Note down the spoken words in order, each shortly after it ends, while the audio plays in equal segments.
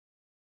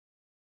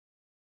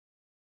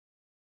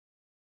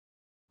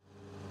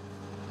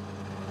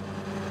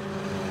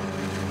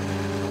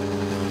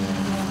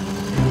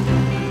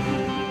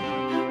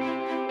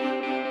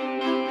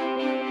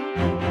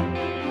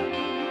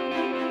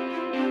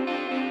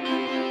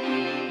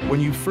When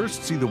you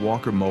first see the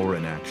Walker mower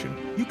in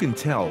action, you can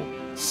tell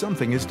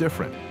something is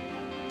different.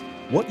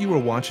 What you are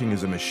watching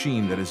is a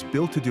machine that is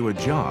built to do a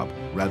job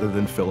rather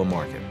than fill a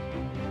market.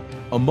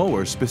 A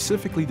mower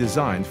specifically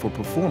designed for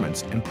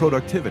performance and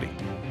productivity.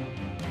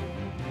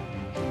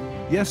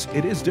 Yes,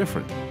 it is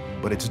different,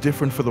 but it's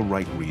different for the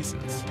right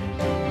reasons.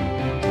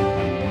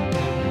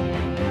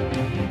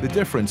 The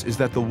difference is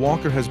that the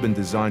Walker has been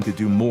designed to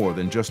do more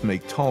than just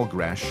make tall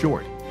grass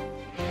short.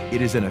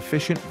 It is an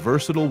efficient,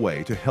 versatile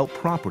way to help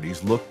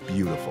properties look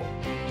beautiful.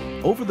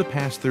 Over the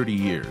past 30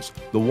 years,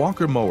 the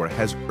Walker mower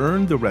has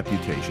earned the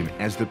reputation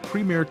as the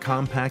premier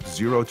compact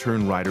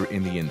zero-turn rider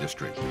in the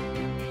industry.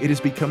 It has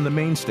become the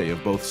mainstay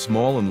of both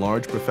small and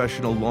large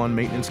professional lawn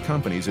maintenance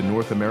companies in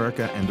North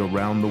America and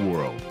around the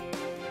world.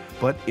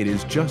 But it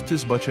is just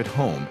as much at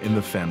home in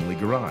the family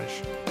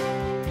garage.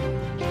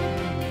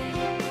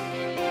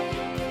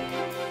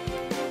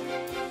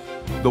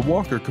 The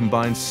Walker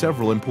combines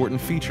several important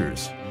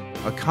features: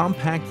 a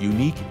compact,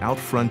 unique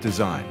out-front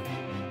design,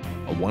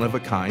 a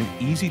one-of-a-kind,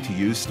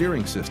 easy-to-use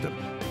steering system,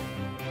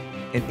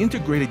 an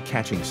integrated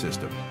catching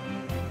system,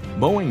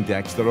 mowing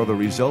decks that are the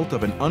result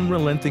of an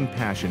unrelenting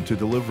passion to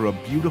deliver a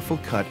beautiful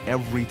cut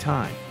every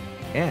time,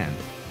 and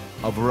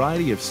a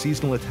variety of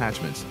seasonal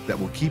attachments that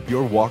will keep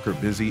your Walker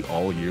busy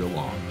all year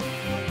long.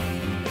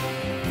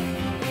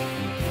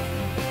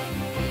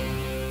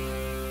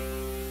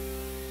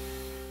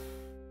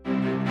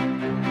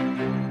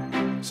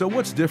 So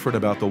what's different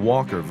about the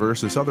Walker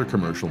versus other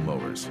commercial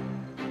mowers?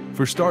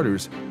 For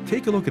starters,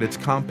 take a look at its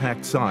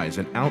compact size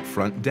and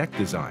out-front deck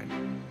design.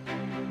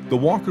 The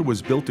Walker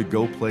was built to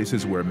go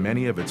places where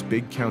many of its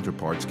big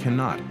counterparts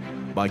cannot,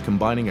 by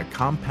combining a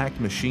compact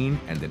machine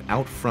and an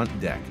out-front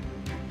deck.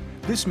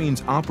 This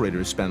means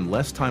operators spend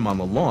less time on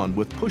the lawn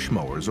with push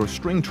mowers or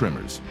string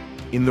trimmers.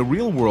 In the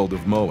real world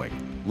of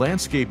mowing,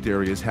 landscaped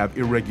areas have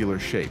irregular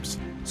shapes,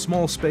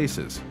 small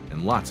spaces,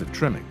 and lots of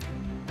trimming.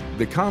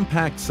 The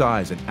compact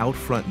size and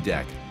out-front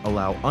deck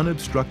allow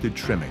unobstructed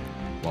trimming,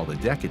 while the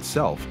deck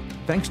itself,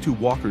 thanks to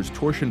Walker's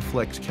Torsion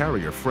Flex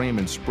carrier frame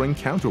and spring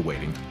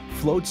counterweighting,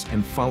 floats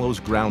and follows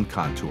ground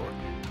contour,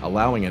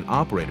 allowing an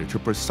operator to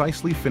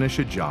precisely finish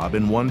a job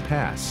in one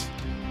pass.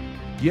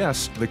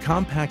 Yes, the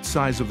compact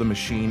size of the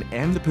machine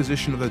and the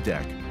position of the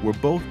deck were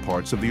both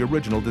parts of the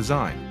original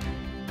design.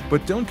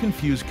 But don't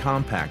confuse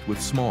compact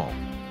with small.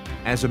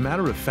 As a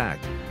matter of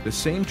fact, the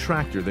same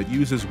tractor that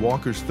uses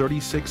Walker's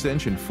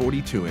 36-inch and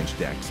 42-inch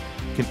decks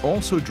can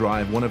also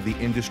drive one of the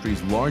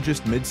industry's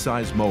largest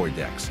mid-size mower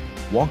decks,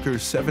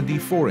 Walker's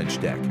 74-inch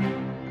deck.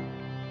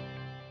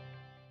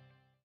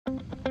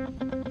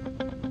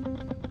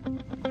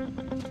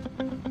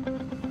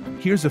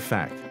 Here's a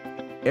fact.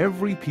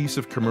 Every piece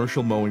of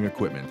commercial mowing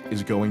equipment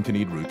is going to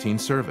need routine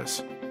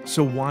service,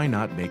 so why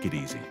not make it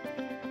easy?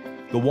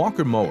 The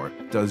Walker mower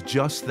does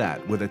just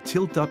that with a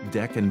tilt-up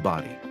deck and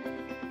body.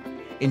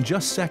 In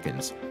just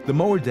seconds, the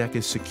mower deck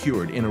is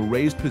secured in a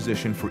raised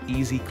position for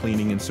easy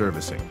cleaning and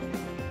servicing.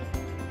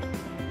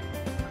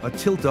 A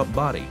tilt-up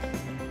body,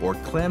 or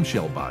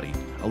clamshell body,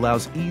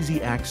 allows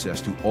easy access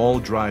to all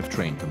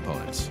drivetrain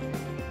components.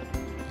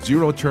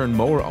 Zero-turn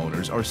mower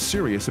owners are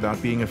serious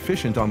about being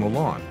efficient on the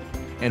lawn,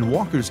 and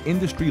Walker's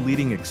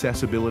industry-leading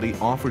accessibility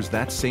offers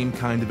that same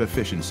kind of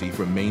efficiency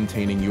for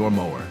maintaining your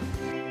mower.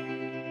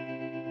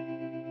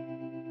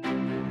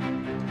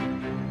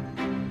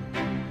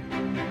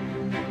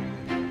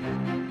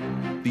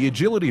 The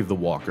agility of the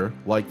Walker,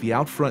 like the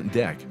out-front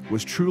deck,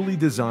 was truly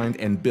designed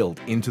and built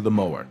into the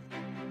mower.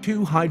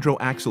 Two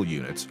hydro-axle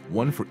units,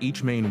 one for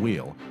each main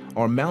wheel,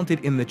 are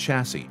mounted in the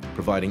chassis,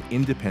 providing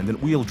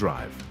independent wheel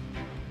drive.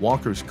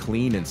 Walker's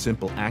clean and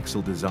simple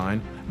axle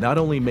design not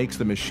only makes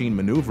the machine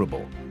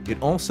maneuverable,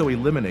 it also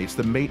eliminates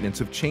the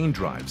maintenance of chain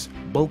drives,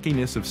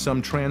 bulkiness of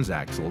some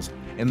transaxles,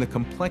 and the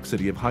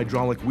complexity of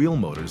hydraulic wheel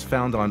motors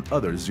found on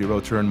other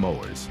zero-turn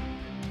mowers.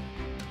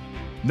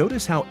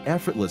 Notice how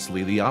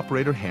effortlessly the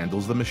operator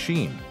handles the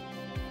machine.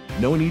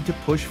 No need to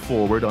push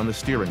forward on the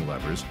steering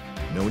levers,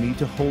 no need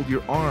to hold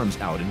your arms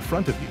out in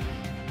front of you.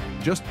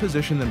 Just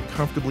position them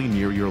comfortably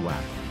near your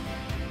lap.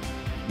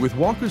 With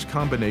Walker's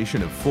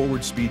combination of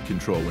forward speed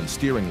control and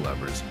steering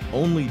levers,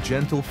 only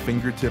gentle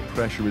fingertip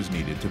pressure is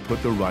needed to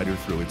put the rider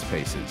through its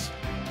paces.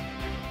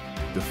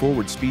 The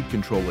forward speed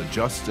control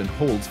adjusts and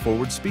holds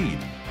forward speed,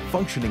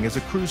 functioning as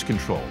a cruise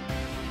control.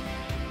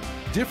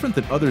 Different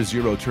than other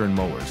zero-turn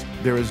mowers,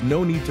 there is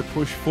no need to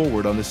push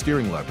forward on the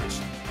steering levers.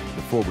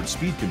 The forward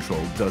speed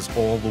control does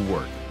all the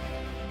work.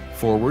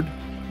 Forward,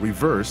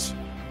 reverse,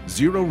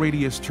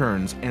 zero-radius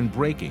turns, and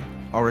braking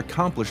are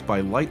accomplished by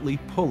lightly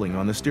pulling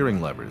on the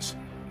steering levers.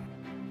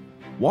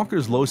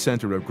 Walker's low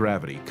center of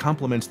gravity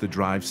complements the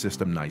drive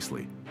system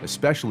nicely,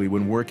 especially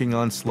when working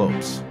on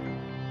slopes.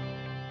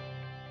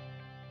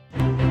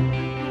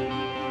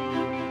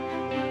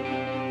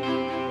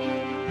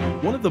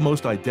 One of the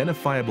most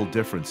identifiable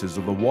differences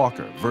of the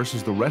Walker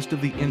versus the rest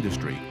of the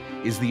industry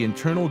is the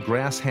internal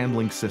grass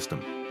handling system,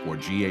 or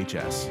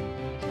GHS.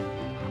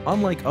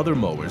 Unlike other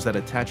mowers that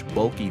attach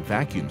bulky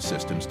vacuum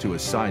systems to a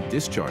side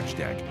discharge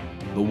deck,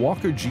 the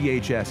Walker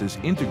GHS is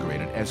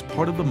integrated as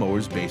part of the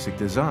mower's basic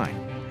design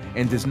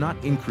and does not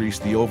increase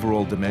the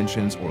overall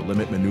dimensions or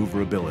limit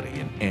maneuverability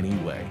in any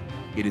way.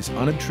 It is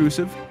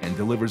unobtrusive and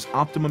delivers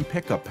optimum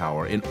pickup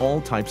power in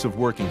all types of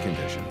working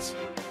conditions.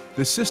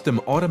 The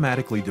system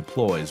automatically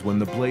deploys when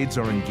the blades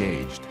are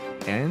engaged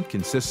and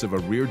consists of a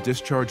rear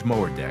discharge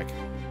mower deck,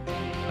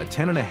 a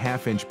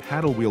 10.5-inch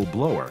paddle wheel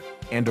blower,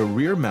 and a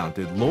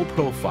rear-mounted,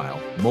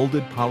 low-profile,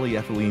 molded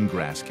polyethylene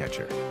grass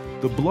catcher.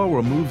 The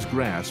blower moves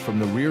grass from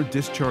the rear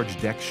discharge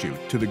deck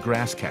chute to the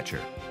grass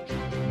catcher.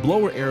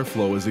 Blower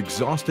airflow is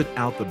exhausted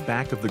out the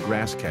back of the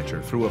grass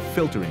catcher through a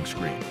filtering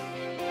screen.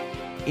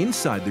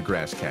 Inside the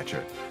grass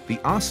catcher, the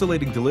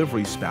oscillating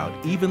delivery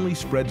spout evenly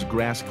spreads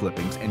grass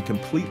clippings and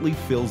completely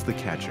fills the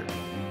catcher.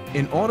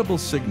 An audible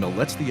signal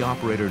lets the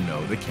operator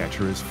know the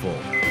catcher is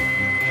full.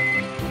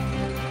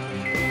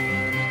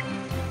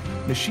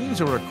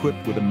 Machines are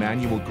equipped with a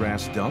manual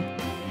grass dump,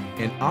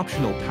 an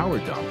optional power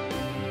dump,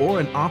 or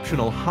an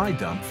optional high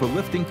dump for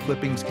lifting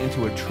clippings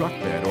into a truck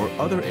bed or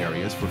other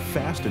areas for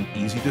fast and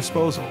easy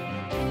disposal.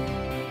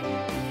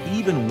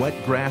 Even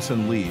wet grass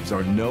and leaves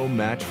are no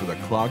match for the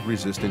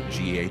clog-resistant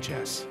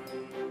GHS.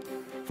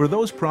 For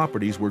those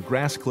properties where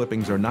grass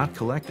clippings are not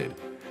collected,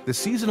 the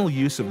seasonal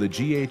use of the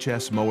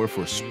GHS mower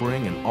for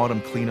spring and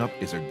autumn cleanup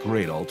is a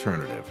great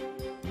alternative.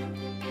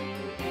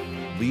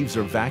 Leaves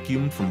are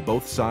vacuumed from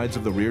both sides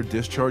of the rear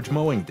discharge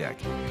mowing deck,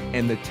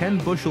 and the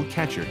 10-bushel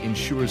catcher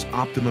ensures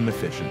optimum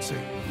efficiency.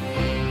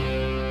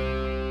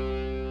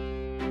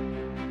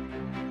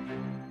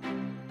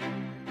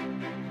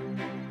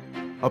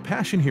 A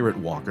passion here at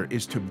Walker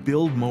is to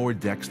build mower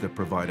decks that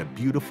provide a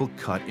beautiful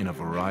cut in a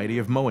variety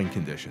of mowing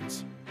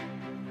conditions.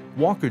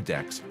 Walker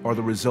decks are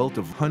the result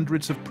of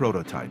hundreds of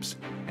prototypes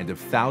and of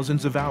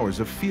thousands of hours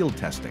of field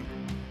testing.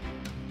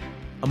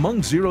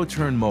 Among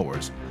zero-turn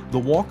mowers, the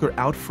Walker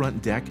out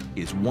front deck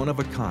is one of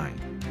a kind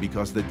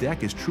because the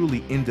deck is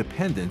truly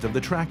independent of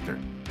the tractor.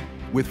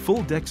 With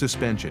full deck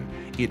suspension,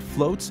 it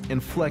floats and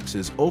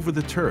flexes over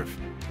the turf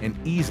and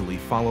easily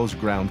follows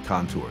ground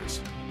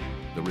contours.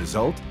 The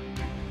result?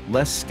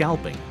 Less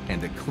scalping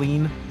and a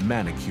clean,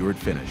 manicured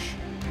finish.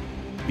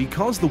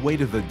 Because the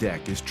weight of the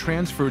deck is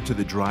transferred to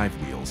the drive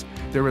wheels,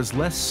 there is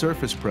less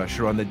surface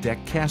pressure on the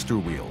deck caster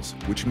wheels,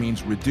 which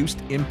means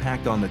reduced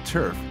impact on the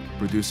turf,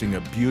 producing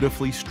a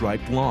beautifully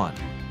striped lawn.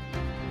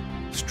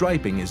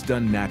 Striping is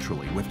done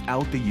naturally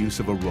without the use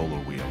of a roller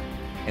wheel,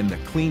 and the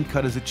clean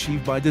cut is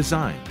achieved by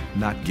design,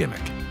 not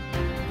gimmick.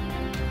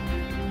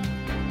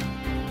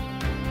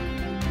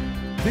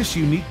 This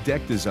unique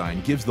deck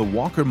design gives the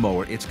Walker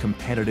mower its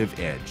competitive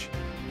edge.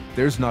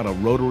 There's not a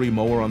rotary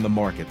mower on the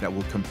market that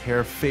will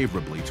compare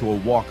favorably to a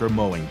Walker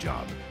mowing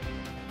job.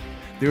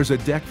 There's a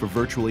deck for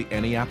virtually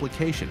any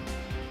application.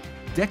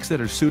 Decks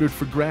that are suited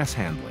for grass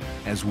handling,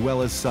 as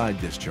well as side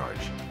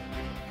discharge.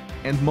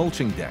 And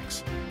mulching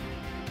decks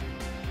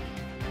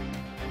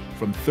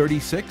from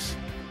 36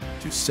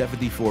 to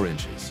 74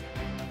 inches.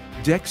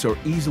 Decks are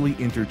easily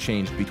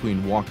interchanged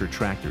between Walker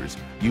tractors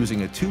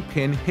using a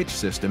 2-pin hitch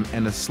system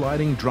and a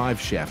sliding drive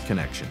shaft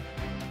connection.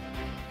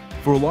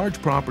 For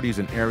large properties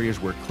and areas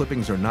where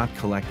clippings are not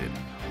collected,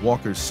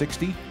 Walker's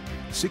 60,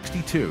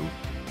 62,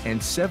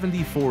 and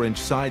 74-inch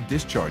side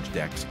discharge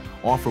decks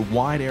offer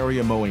wide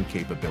area mowing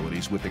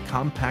capabilities with the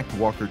compact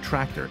Walker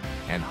tractor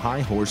and high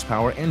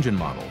horsepower engine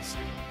models.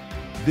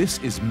 This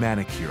is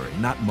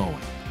manicuring, not mowing.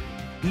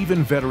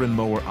 Even veteran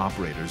mower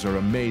operators are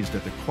amazed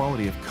at the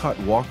quality of cut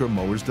Walker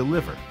mowers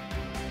deliver.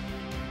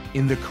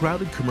 In the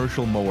crowded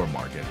commercial mower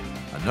market,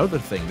 another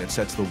thing that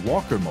sets the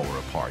Walker mower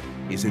apart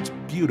is its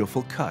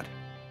beautiful cut.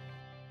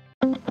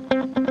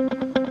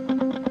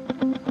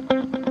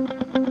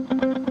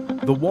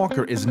 The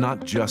Walker is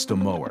not just a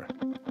mower.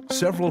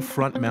 Several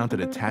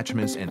front-mounted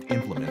attachments and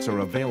implements are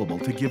available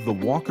to give the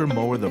Walker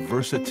mower the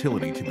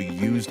versatility to be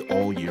used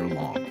all year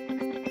long.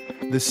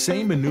 The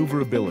same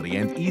maneuverability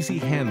and easy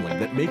handling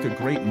that make a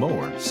great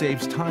mower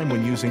saves time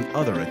when using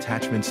other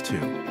attachments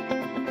too.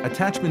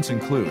 Attachments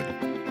include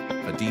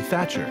a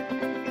dethatcher,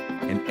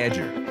 an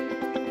edger,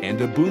 and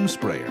a boom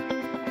sprayer.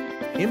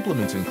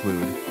 Implements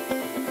include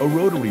a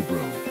rotary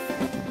broom,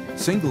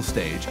 single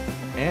stage,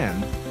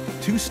 and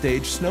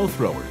 2-stage snow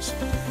throwers,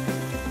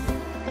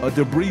 a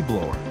debris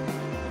blower,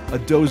 a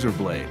dozer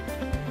blade,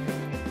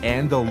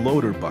 and a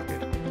loader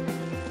bucket.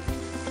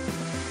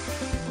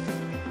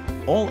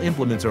 All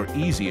implements are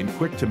easy and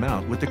quick to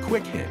mount with the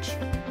quick hitch.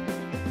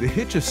 The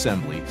hitch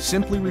assembly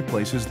simply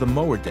replaces the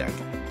mower deck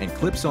and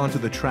clips onto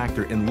the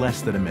tractor in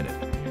less than a minute.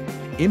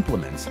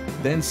 Implements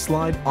then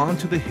slide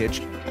onto the hitch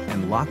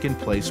and lock in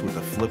place with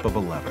the flip of a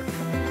lever.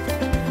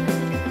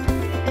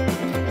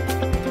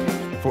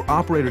 For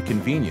operator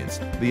convenience,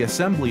 the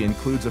assembly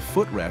includes a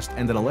footrest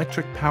and an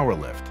electric power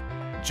lift.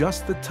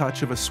 Just the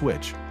touch of a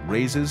switch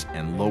raises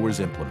and lowers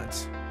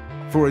implements.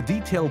 For a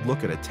detailed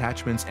look at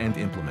attachments and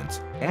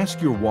implements,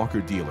 ask your Walker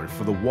dealer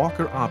for the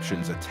Walker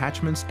Options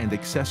Attachments and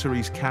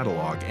Accessories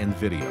catalog and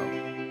video.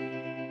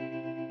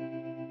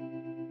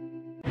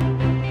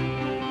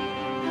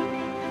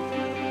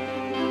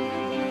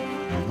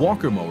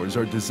 Walker mowers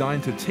are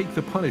designed to take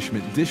the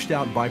punishment dished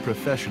out by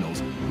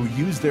professionals who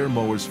use their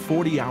mowers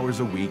 40 hours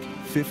a week,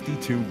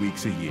 52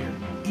 weeks a year.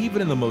 Even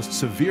in the most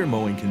severe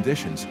mowing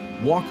conditions,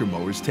 Walker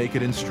mowers take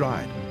it in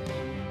stride.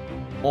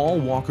 All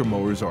Walker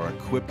mowers are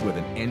equipped with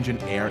an engine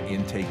air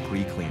intake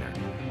pre-cleaner,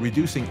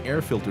 reducing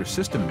air filter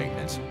system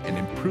maintenance and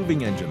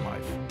improving engine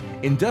life.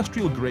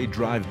 Industrial-grade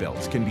drive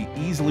belts can be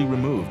easily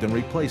removed and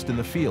replaced in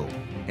the field,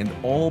 and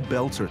all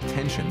belts are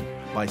tensioned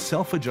by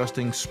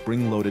self-adjusting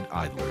spring-loaded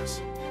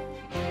idlers.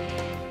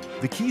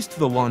 The keys to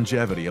the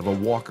longevity of a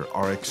Walker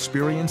are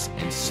experience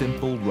and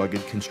simple,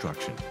 rugged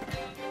construction.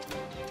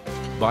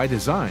 By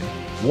design,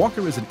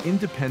 Walker is an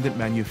independent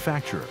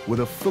manufacturer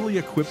with a fully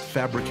equipped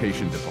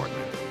fabrication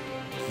department.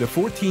 The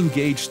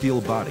 14-gauge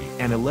steel body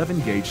and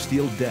 11-gauge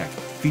steel deck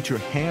feature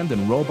hand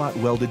and robot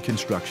welded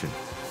construction.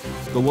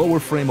 The lower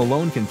frame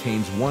alone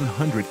contains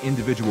 100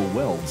 individual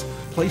welds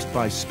placed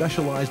by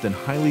specialized and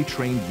highly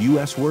trained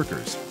U.S.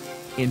 workers.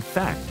 In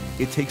fact,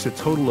 it takes a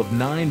total of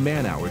 9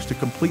 man-hours to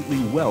completely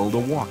weld a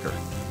Walker.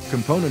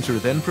 Components are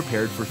then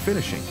prepared for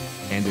finishing,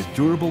 and a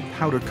durable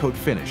powder coat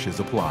finish is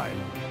applied.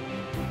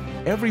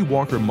 Every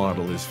Walker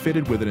model is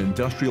fitted with an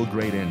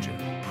industrial-grade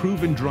engine,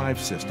 proven drive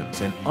systems,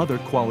 and other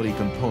quality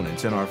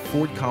components in our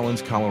Fort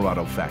Collins,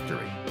 Colorado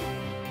factory.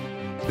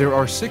 There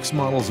are 6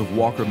 models of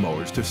Walker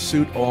mowers to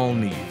suit all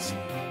needs.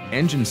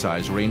 Engine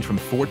size range from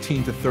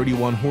 14 to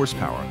 31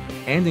 horsepower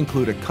and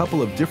include a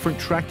couple of different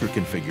tractor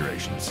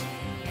configurations.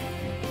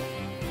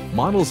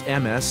 Models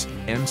MS,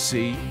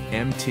 MC,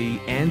 MT,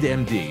 and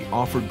MD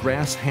offer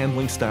grass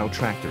handling style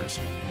tractors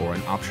or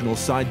an optional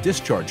side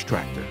discharge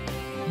tractor.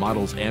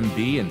 Models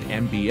MB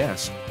and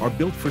MBS are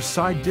built for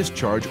side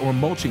discharge or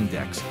mulching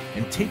decks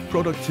and take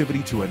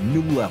productivity to a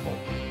new level.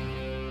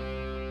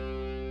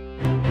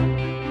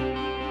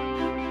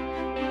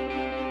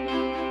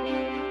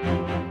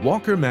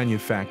 Walker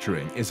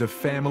Manufacturing is a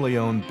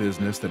family-owned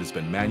business that has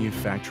been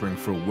manufacturing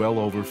for well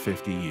over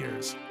 50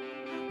 years.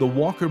 The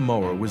Walker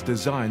mower was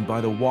designed by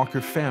the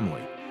Walker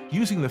family,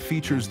 using the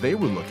features they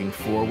were looking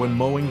for when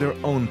mowing their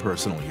own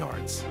personal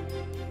yards.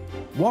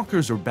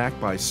 Walkers are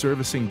backed by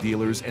servicing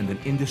dealers and an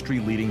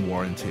industry-leading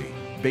warranty,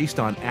 based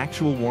on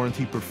actual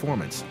warranty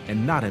performance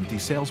and not empty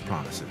sales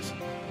promises.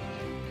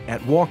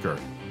 At Walker,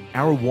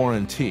 our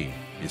warranty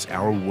is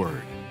our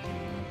word.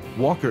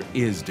 Walker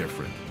is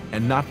different,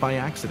 and not by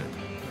accident.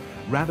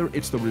 Rather,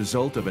 it's the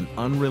result of an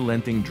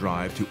unrelenting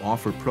drive to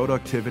offer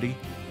productivity,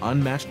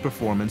 unmatched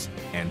performance,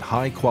 and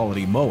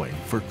high-quality mowing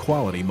for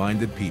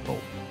quality-minded people.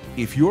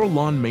 If your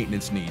lawn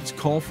maintenance needs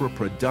call for a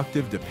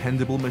productive,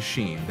 dependable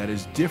machine that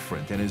is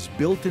different and is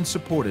built and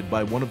supported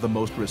by one of the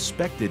most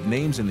respected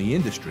names in the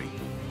industry,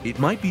 it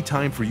might be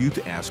time for you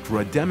to ask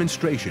for a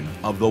demonstration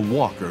of the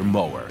Walker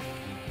mower.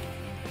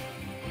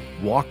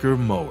 Walker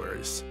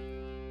Mowers.